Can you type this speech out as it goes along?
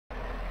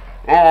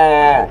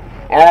Oh,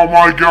 oh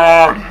my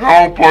God!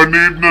 Help! I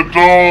need an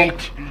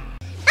adult.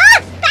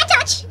 Ah! Bad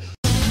touch!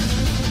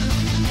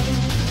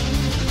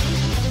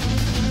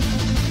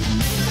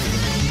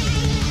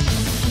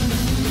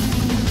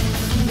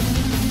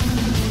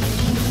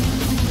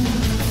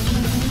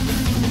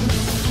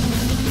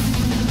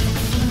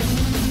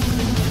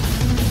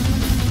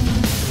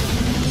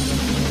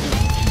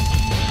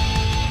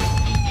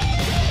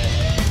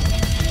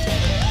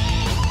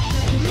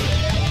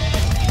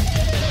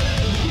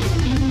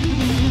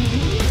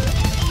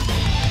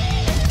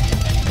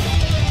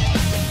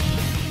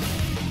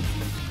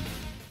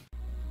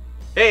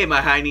 Hey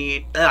my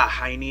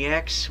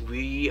Hyenas,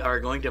 we are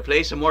going to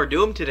play some more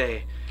Doom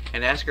today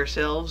and ask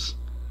ourselves,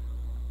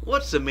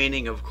 what's the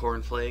meaning of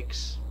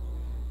cornflakes?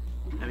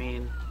 I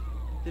mean,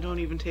 they don't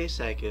even taste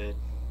that good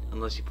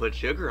unless you put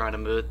sugar on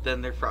them, but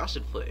then they're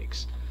frosted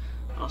flakes.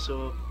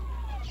 Also,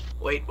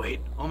 wait,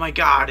 oh my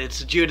God, it's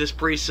the Judas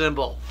Priest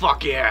symbol.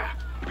 Fuck yeah.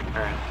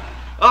 Alright.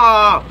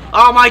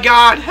 Oh my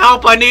God,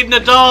 help, I need an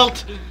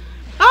adult.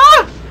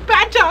 Ah,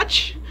 bad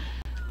touch.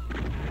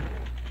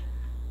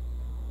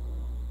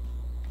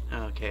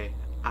 Okay,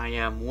 I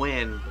am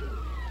win.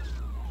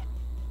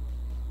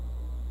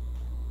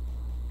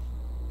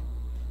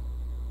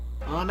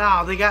 Oh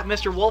no, they got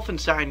Mr.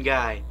 Wolfenstein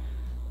guy.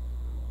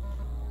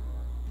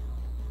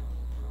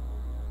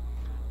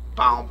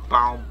 Bow,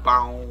 bow,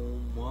 bow.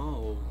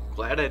 Whoa,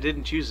 glad I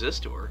didn't choose this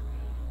door.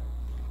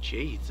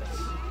 Jesus.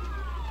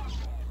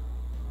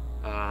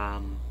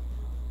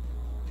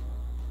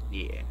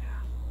 Yeah.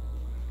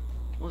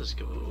 We'll just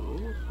go.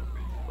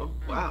 Oh,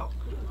 wow.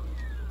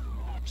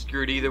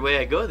 Screwed either way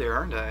I go there,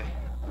 aren't I?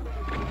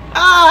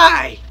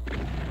 Aye!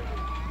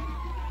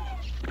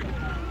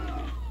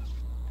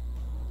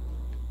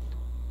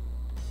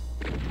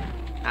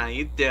 How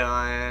you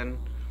doing?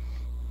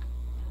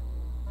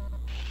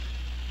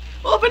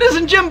 Well, if it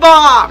isn't Jim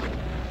Bob!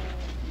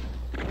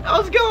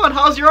 How's it going?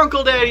 How's your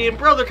uncle, daddy, and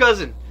brother,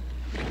 cousin?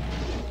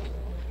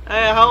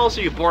 Hey, how else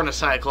are you born a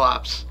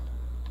Cyclops?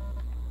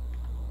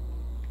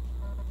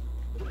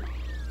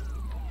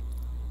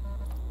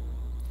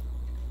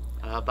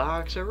 A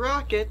box of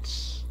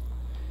rockets.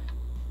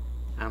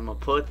 I'm gonna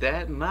put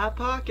that in my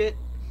pocket.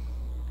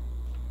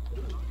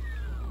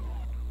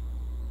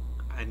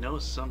 I know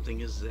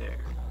something is there.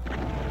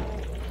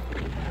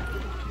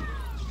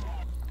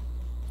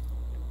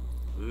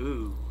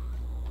 Ooh.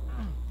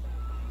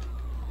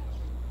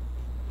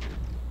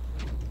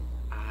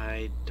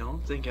 I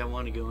don't think I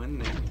want to go in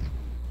there.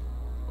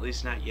 At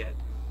least not yet.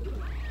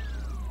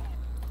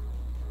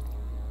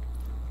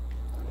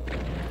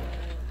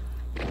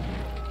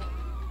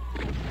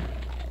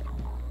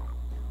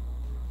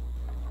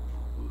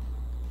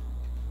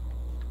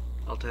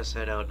 I'll test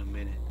that out in a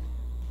minute.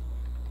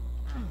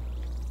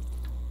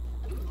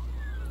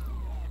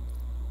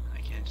 I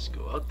can't just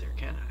go out there,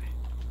 can I?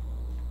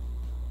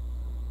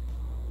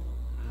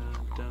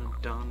 Dun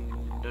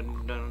dun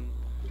dun dun.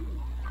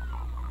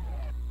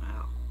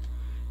 Wow.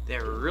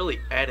 They're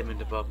really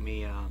adamant about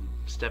me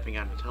stepping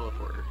on the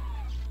teleporter.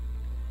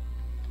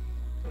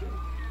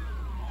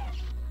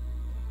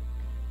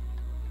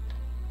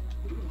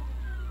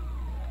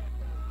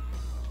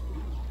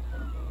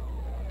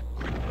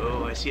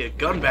 Oh, I see a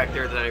gun back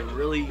there that I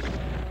really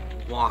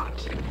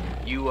want.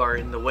 You are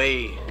in the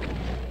way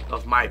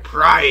of my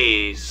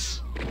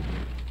prize.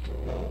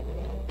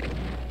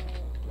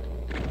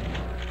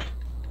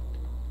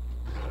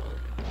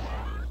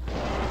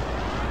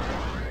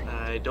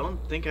 I don't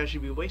think I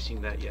should be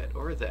wasting that yet,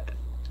 or that.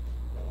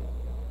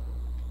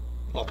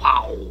 Oh,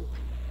 pow!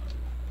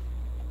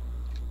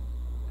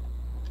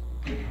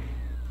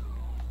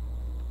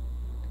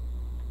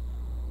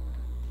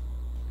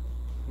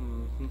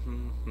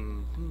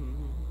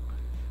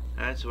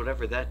 That's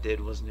whatever that did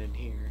wasn't in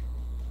here.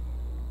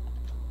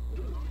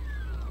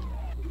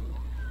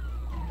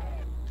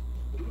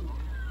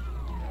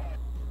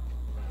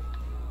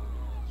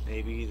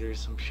 Maybe there's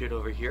some shit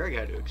over here I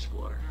got to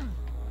explore.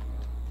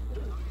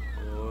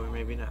 Or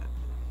maybe not.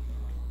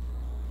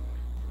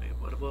 Wait,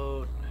 what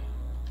about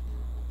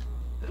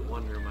that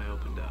one room I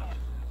opened up?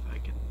 If I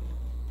can...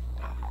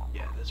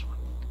 yeah, this one.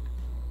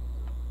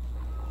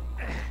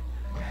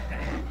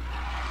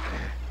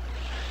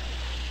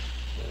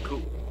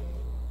 Cool.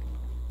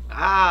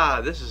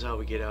 Ah, this is how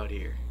we get out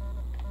here.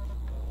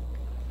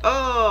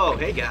 Oh,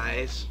 hey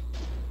guys.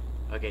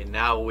 Okay,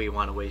 now we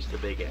want to waste the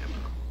big ammo.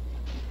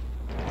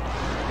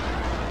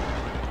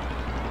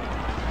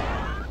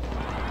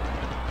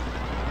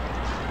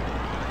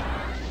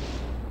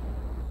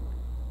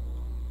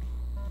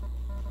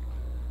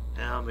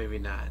 Now, maybe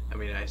not. I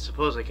mean, I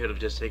suppose I could have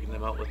just taken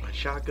them out with my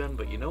shotgun,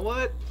 but you know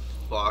what?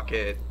 Fuck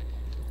it.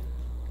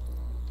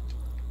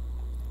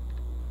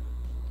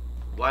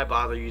 Why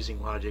bother using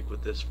logic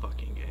with this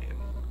fucking game?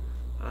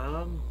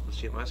 Let's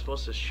see, am I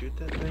supposed to shoot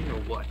that thing or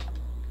what?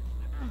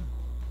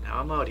 Now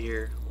I'm out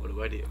here, what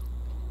do I do?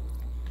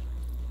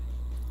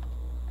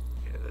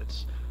 Okay,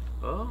 that's...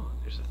 oh,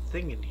 there's a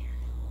thing in here.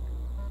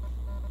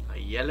 A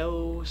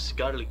yellow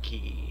skull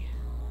key.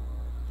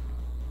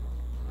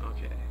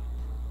 Okay.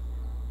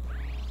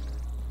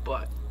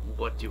 But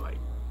what do I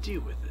do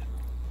with it?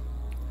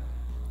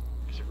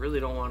 Because I really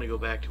don't want to go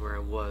back to where I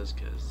was,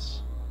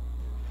 because...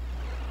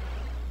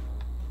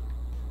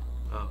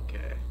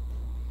 Okay.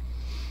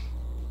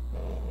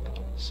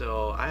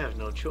 So, I have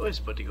no choice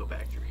but to go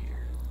back through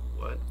here.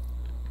 What?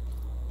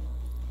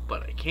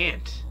 But I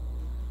can't.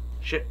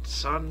 Shit,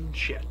 son,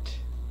 shit.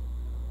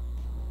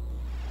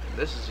 And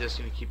this is just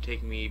going to keep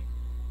taking me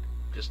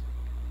just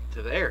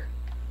to there.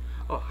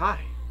 Oh,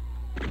 hi.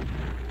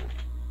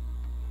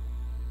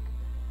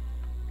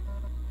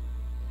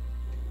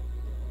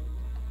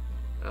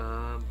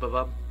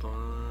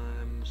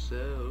 I'm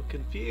so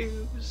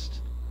confused.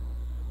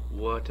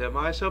 What am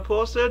I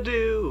supposed to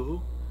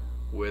do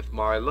with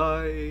my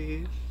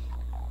life?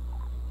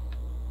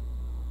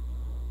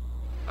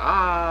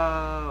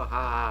 Oh,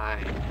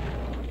 hi.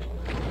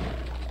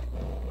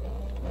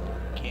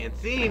 Can't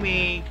see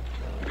me.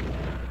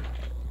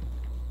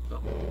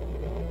 Oh.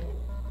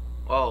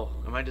 Oh,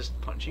 am I just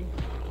punching?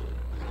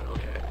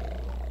 Okay.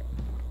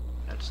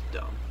 That's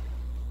dumb.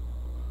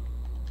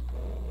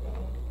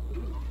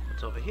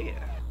 What's over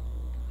here?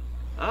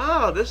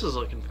 Oh, this is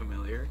looking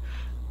familiar.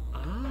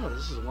 Oh,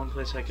 this is one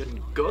place I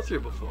couldn't go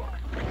through before.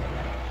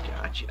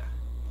 Gotcha.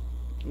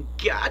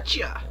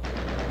 Gotcha!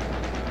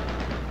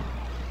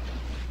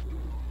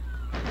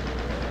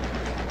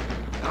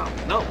 Oh,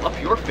 no, up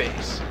your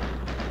face.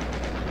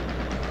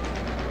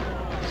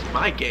 This is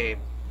my game.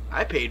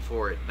 I paid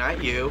for it,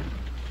 not you.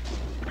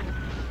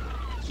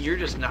 You're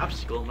just an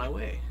obstacle in my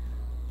way.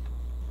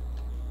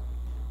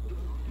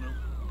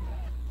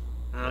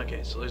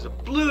 Okay, so there's a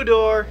blue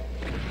door.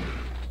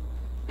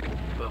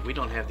 But we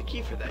don't have the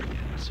key for that yet,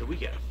 so we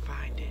gotta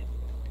find it.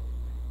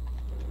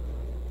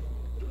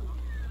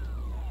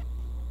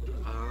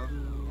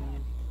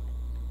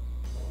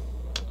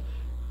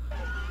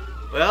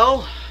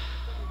 Well,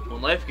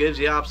 when life gives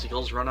you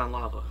obstacles, run on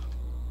lava.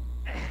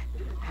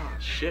 Oh,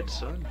 shit,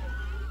 son.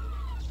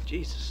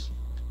 Jesus.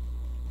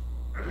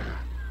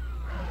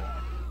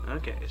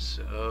 Okay,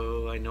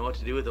 so I know what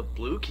to do with a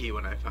blue key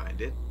when I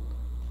find it.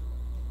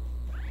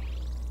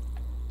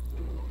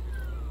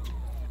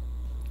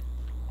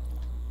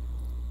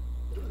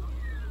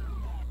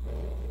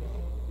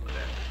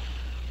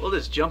 We'll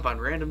just jump on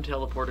random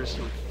teleporters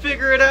to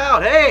figure it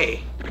out.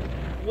 Hey!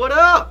 What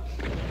up?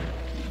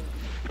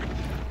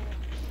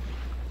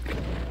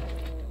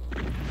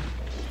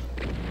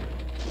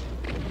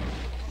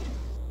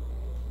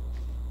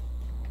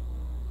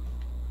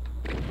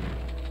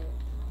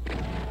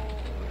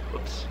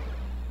 Whoops.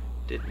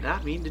 Did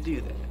not mean to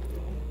do that.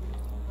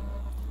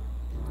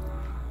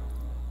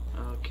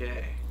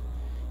 Okay.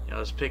 You know,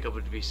 this pickup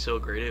would be so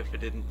great if it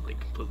didn't, like,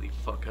 completely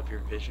fuck up your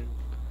vision.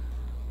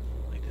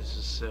 Like, this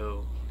is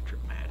so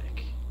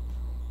dramatic.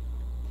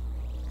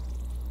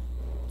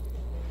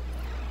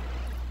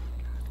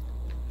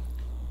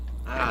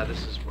 Ah,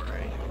 this is where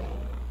I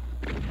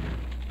am.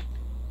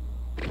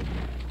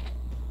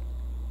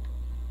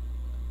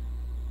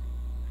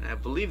 And I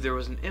believe there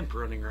was an imp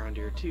running around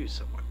here too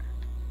somewhere.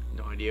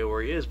 No idea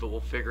where he is, but we'll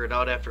figure it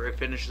out after I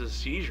finish this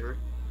seizure.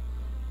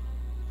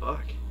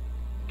 Fuck.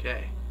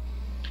 Okay.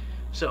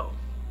 So,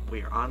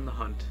 we are on the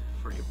hunt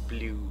for a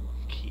blue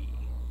key.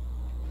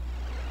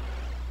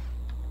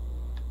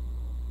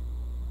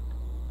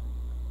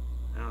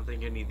 I don't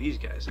think any of these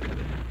guys have it.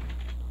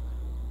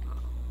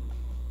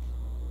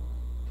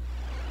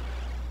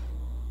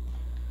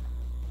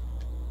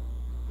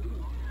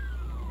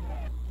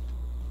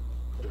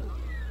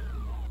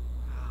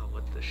 Ah,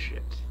 what the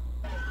shit.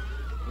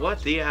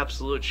 What the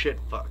absolute shit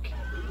fuck.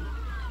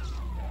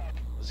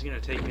 This is gonna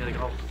take me like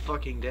all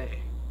fucking day.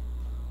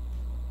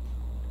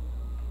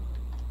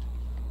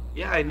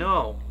 Yeah, I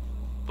know.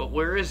 But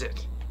where is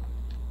it?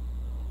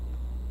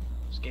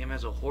 This game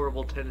has a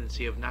horrible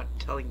tendency of not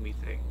telling me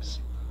things.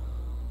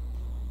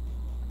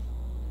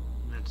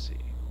 Let's see.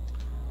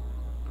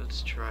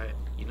 Let's try it.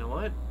 You know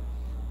what?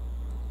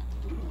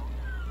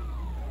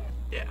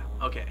 Yeah,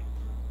 okay.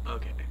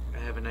 Okay, I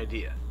have an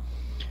idea.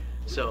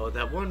 So,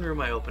 that one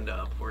room I opened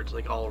up, where it's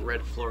like all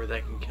red floor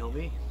that can kill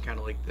me, kind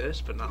of like this,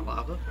 but not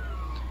lava,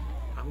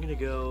 I'm gonna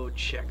go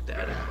check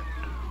that out.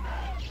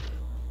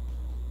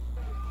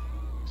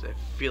 Because I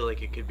feel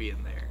like it could be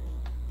in there.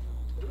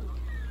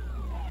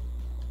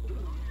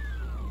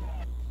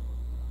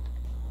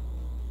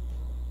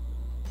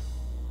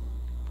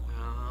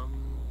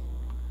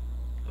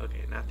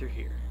 Okay, not through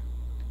here.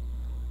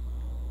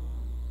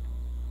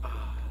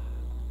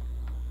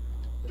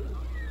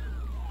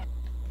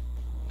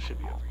 Should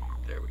be over here.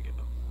 There we go.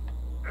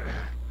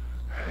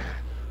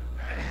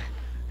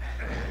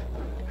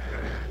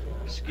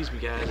 Excuse me,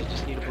 guys. I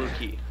just need a blue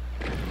key.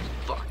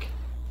 Fuck.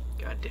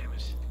 God damn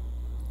it.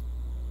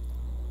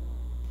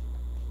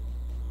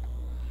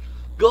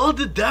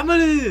 God damn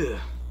it!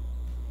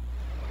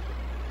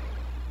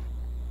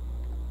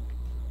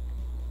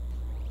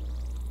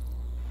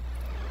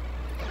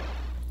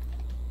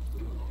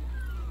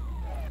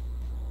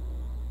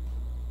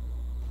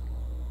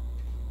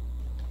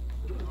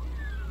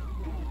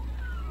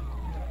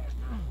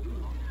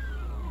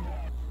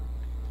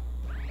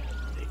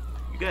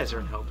 You guys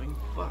aren't helping.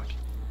 Fuck.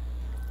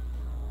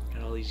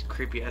 these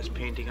creepy ass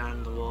painting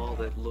on the wall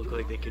that look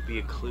like they could be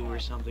a clue or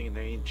something, and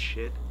they ain't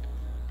shit.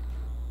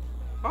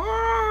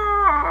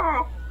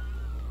 Oh,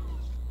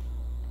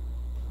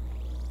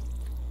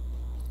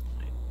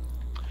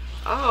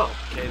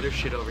 okay, there's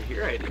shit over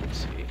here I didn't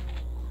see.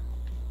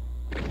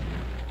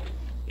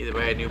 Either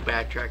way, I knew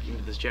backtracking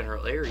to this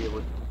general area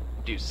would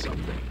do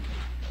something.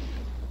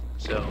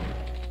 So,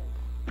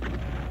 there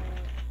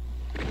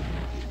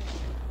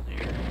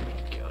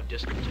we go.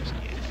 Just yeah.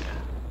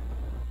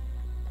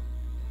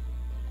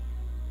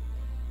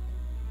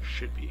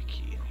 Should be a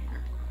key in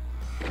here.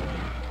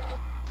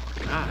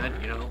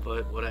 Not, you know,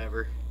 but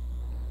whatever.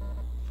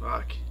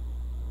 Fuck.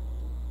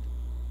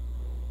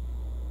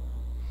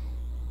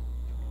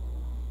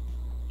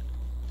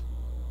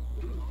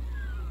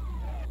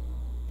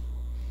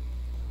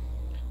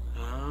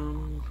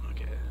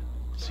 Okay.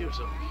 Let's see what's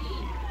over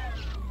here.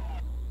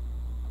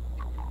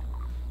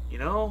 You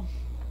know,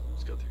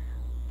 let's go through here.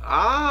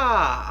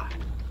 Ah!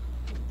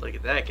 Look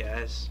at that,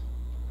 guys.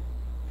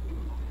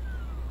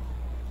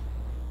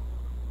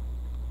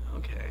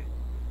 Okay.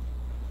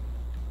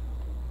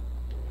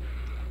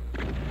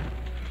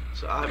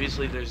 So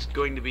obviously there's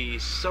going to be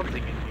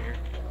something in here.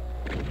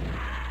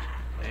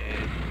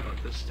 And oh,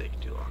 this is taking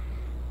too long.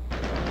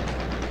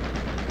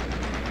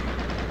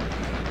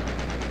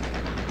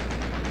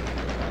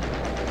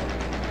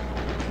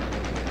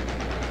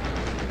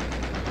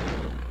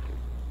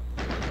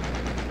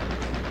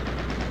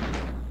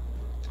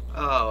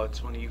 Oh,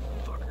 it's one of you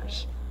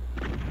fuckers.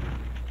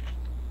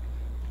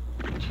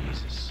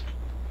 Jesus.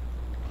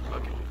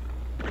 Okay.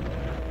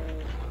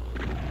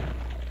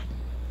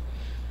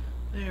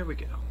 There we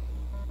go.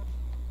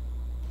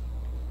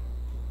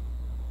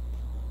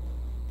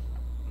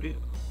 Ew.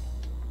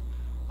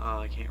 Oh,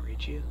 I can't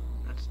reach you?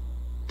 That's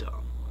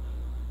dumb.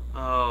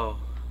 Oh.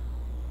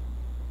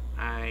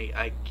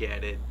 I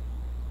get it.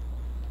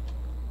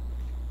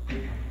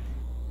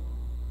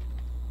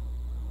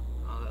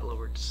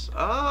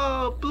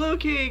 Oh, blue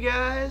key,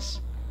 guys!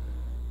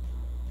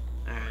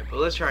 Alright, but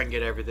let's try and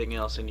get everything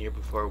else in here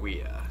before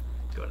we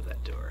go to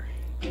that door.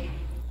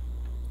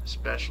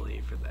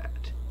 Especially for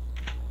that.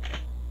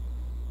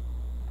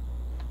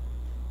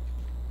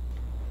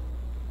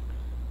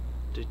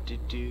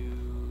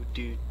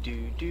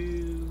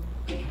 Do.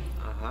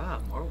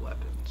 Aha, more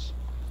weapons.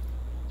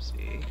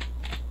 See?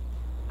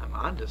 I'm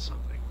onto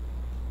something.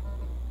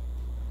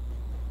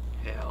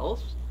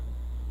 Health.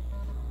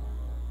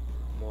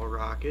 More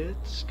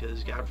rockets,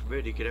 because God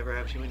forbid you could ever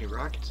have too many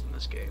rockets in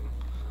this game.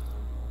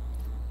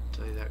 I'll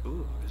tell you that.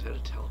 Ooh, is that a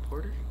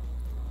teleporter?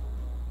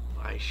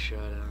 I should,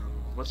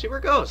 let's see where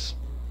it goes.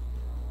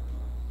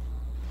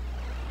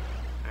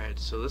 Alright,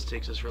 so this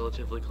takes us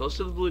relatively close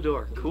to the blue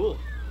door. Cool.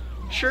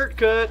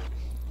 Shortcut!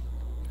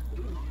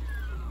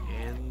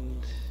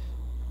 And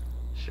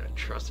should I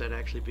trust that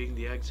actually being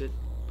the exit?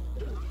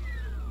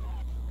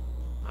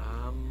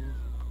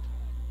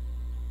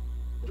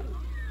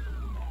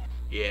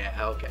 Yeah,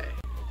 okay.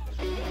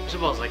 I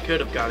suppose I could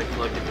have gone and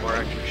collected more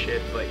extra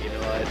shit, but you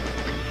know what?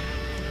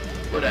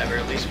 Whatever,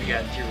 at least we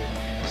got through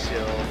it.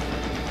 So,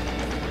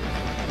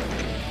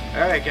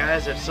 alright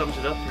guys, that sums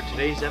it up for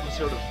today's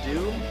episode of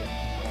Doom.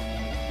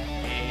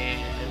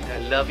 And I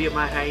love you,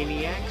 my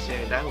Hyenas,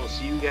 and I will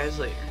see you guys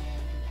later.